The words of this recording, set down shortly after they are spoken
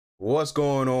What's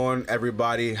going on,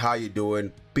 everybody? How you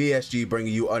doing? BSG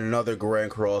bringing you another Grand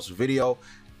Cross video.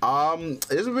 This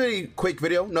is a really quick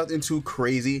video, nothing too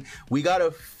crazy. We got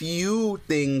a few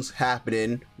things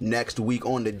happening next week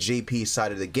on the JP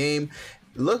side of the game.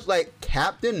 Looks like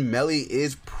Captain Melly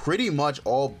is pretty much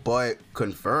all but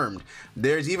confirmed.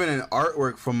 There's even an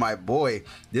artwork from my boy.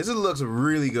 Looks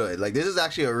really good. Like, this is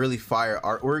actually a really fire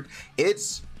artwork.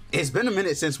 It's been a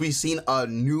minute since we've seen a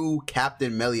new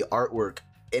Captain Melly artwork,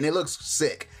 and it looks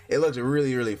sick. It looks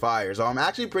really fire. So I'm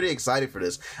actually pretty excited for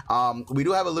this. We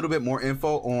do have a little bit more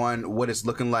info on what it's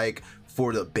looking like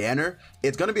for the banner.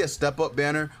 It's going to be a step up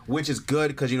banner, which is good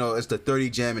because, you know, it's the 30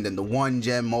 gem and then the 1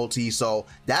 gem multi, so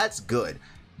that's good.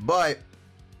 But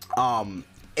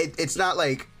it's not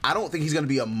like, I don't think he's going to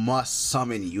be a must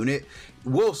summon unit.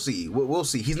 We'll see. We'll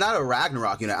see. He's not a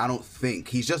Ragnarok unit, I don't think.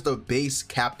 He's just a base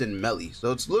Captain Melly,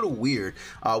 so it's a little weird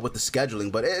with the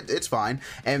scheduling, but it's fine.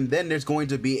 And then there's going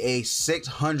to be a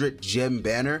 600 gem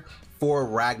banner for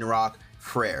Ragnarok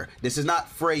Freyr. This is not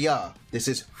Freya, this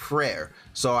is Freyr.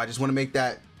 So I just want to make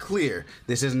that clear.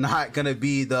 This is not gonna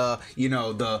be the, you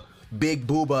know, the big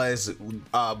booba's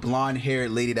blonde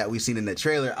haired lady that we've seen in the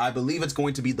trailer. I believe it's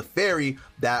going to be the fairy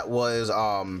that was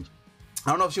I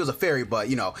don't know if she was a fairy, but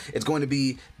you know, it's going to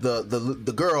be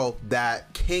the girl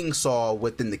that King saw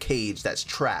within the cage that's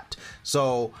trapped.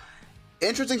 So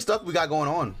interesting stuff we got going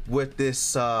on with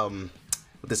this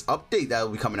update that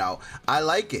will be coming out. I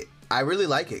like it. I really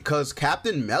like it because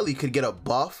Captain Melly could get a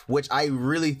buff, which I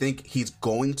really think he's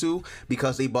going to,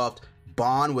 because they buffed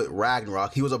Bond with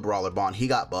Ragnarok. He was a brawler Bond, he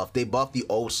got buffed. They buffed the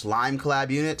old slime collab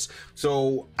units,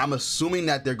 so I'm assuming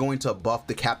that they're going to buff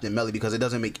the Captain Melly because it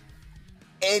doesn't make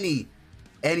any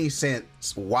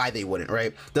sense why they wouldn't,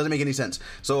 right? Doesn't make any sense.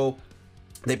 So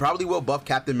they probably will buff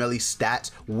Captain Melly's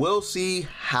stats. We'll see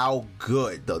how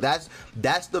good though. That's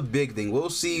the big thing.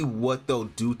 We'll see what they'll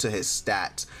do to his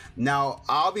stats. Now,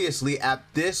 obviously, at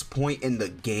this point in the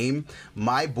game,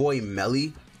 my boy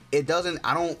Melly, I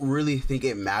don't really think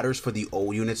it matters for the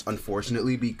old units,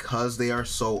 unfortunately, because they are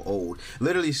so old.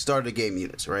 Literally start of game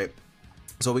units, right?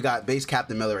 So we got base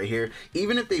Captain Melly right here.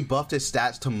 Even if they buffed his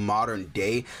stats to modern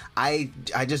day, I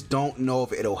just don't know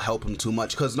if it'll help him too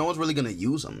much because no one's really gonna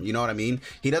use him. You know what I mean?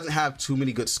 He doesn't have too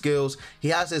many good skills. He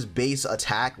has his base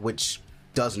attack, which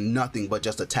does nothing but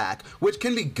just attack, which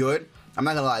can be good. I'm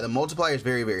not gonna lie, the multiplier is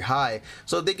very high.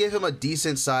 So if they give him a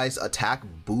decent sized attack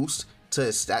boost to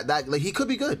his stat, that like he could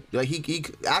be good. Like he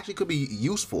actually could be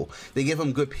useful. They give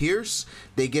him good pierce,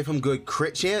 they give him good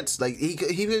crit chance. Like he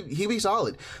be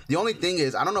solid. The only thing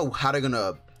is, I don't know how they're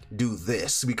gonna do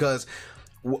this, because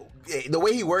the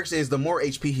way he works is the more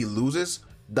HP he loses,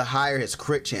 the higher his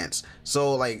crit chance.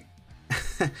 So like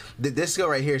this skill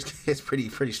right here is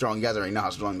pretty strong. You guys already know how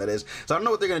strong that is. So I don't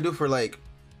know what they're gonna do for, like,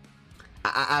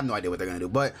 I have no idea what they're gonna do,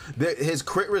 but his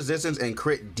crit resistance and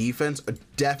crit defense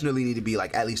definitely need to be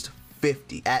like at least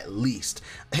 50 at least.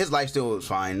 His lifesteal is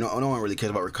fine. No one really cares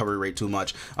about recovery rate too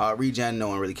much. Regen, no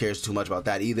one really cares too much about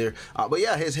that either. But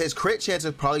yeah, his crit chance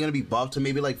is probably gonna be buffed to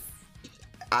maybe like,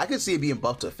 I could see it being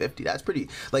buffed to 50. That's pretty,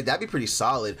 like, that'd be pretty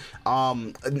solid.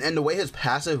 And the way his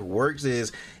passive works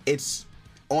is it's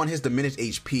on his diminished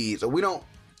HP. So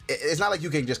it's not like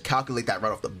you can just calculate that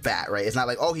right off the bat, right? It's not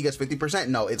like, oh, he gets 50%.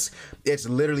 No, it's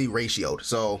literally ratioed.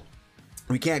 So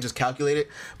we can't just calculate it.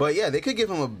 But yeah, they could give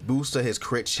him a boost to his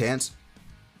crit chance.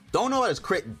 Don't know about his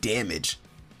crit damage.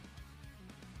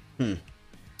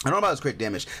 I don't know about his crit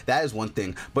damage. That is one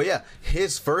thing. But yeah,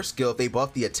 his first skill, if they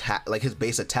buff the attack, like his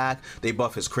base attack, they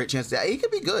buff his crit chance. He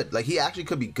could be good. Like, he actually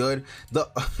could be good. The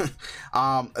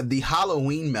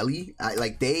Halloween Melly,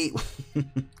 like they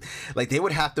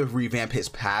would have to revamp his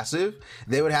passive.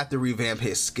 They would have to revamp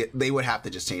his skill. They would have to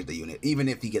just change the unit. Even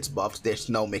if he gets buffed, there's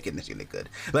no making this unit good.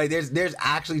 Like, there's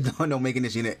actually no making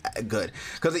this unit good.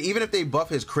 Because even if they buff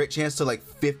his crit chance to like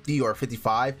 50 or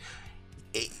 55,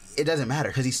 it doesn't matter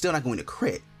because he's still not going to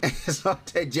crit. So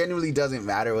it genuinely doesn't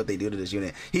matter what they do to this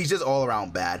unit. He's just all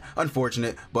around bad.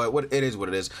 Unfortunate, but it is what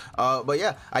it is. But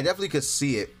yeah, I definitely could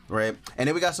see it, right? And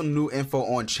then we got some new info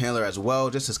on Chandler as well.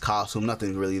 Just his costume,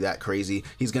 nothing really that crazy.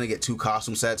 He's gonna get 2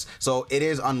 costume sets, so it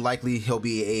is unlikely he'll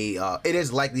be a it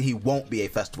is likely he won't be a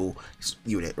festival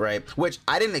unit, right? Which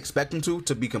I didn't expect him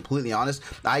to be completely honest.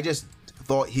 I just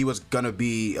thought he was gonna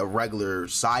be a regular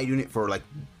side unit for like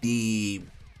the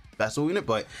festival unit,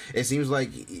 but it seems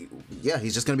like, yeah,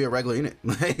 he's just gonna be a regular unit.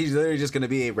 He's literally just gonna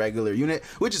be a regular unit,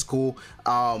 which is cool.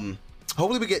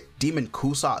 Hopefully we get Demon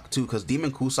Cusack too, because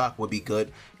Demon Cusack would be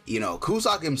good. You know,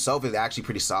 Cusack himself is actually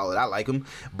pretty solid. I like him,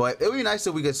 but it would be nice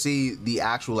if we could see the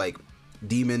actual like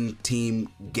demon team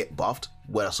get buffed.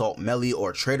 with Assault Melee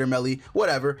or Trader Melee,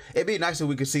 whatever. It'd be nice if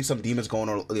we could see some demons going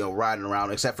on, you know, riding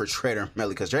around, except for Trader Melee,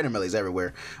 because Trader Melee is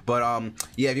everywhere. But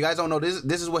yeah, if you guys don't know, this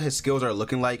is what his skills are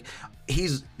looking like.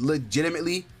 He's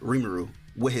legitimately Rimuru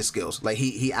with his skills. Like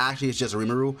he actually is just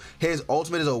Rimuru. His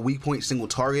ultimate is a weak point single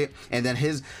target, and then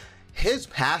his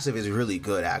passive is really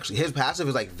good. Actually, his passive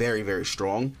is like very, very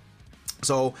strong.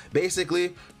 So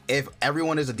basically, if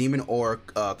everyone is a demon or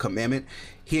commandment,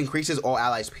 he increases all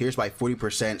allies pierce by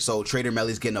 40%. So Trader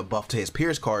Melee's getting a buff to his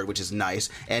pierce card, which is nice.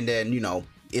 And then, you know,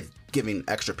 it's giving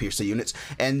extra pierce to units.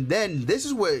 And then this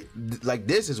is what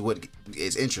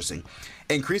is interesting.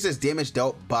 Increases damage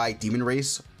dealt by demon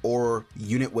race or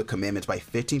unit with commandments by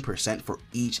 15% for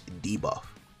each debuff.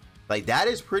 Like, that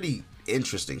is pretty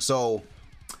interesting. So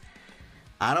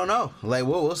I don't know, like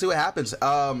we'll see what happens.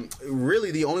 Really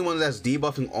the only one that's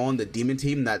debuffing on the demon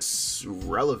team that's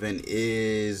relevant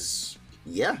is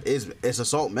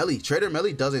Assault Melee. Trader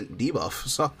Melee doesn't debuff,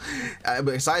 so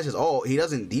besides his ult, he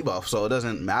doesn't debuff, so it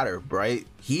doesn't matter, right?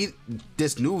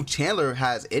 This new Chandler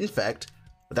has Infect,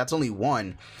 but that's only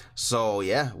one. So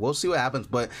yeah, we'll see what happens.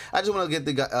 But I just want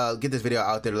to get this video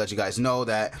out there to let you guys know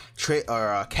that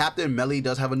Captain Melee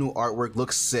does have a new artwork,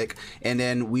 looks sick. And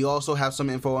then we also have some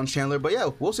info on Chandler. But yeah,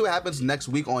 we'll see what happens next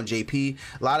week on JP.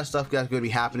 A lot of stuff that's going to be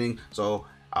happening. So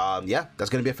yeah, that's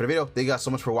going to be it for the video. Thank you guys so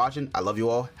much for watching. I love you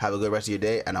all. Have a good rest of your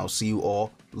day, and I'll see you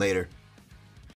all later.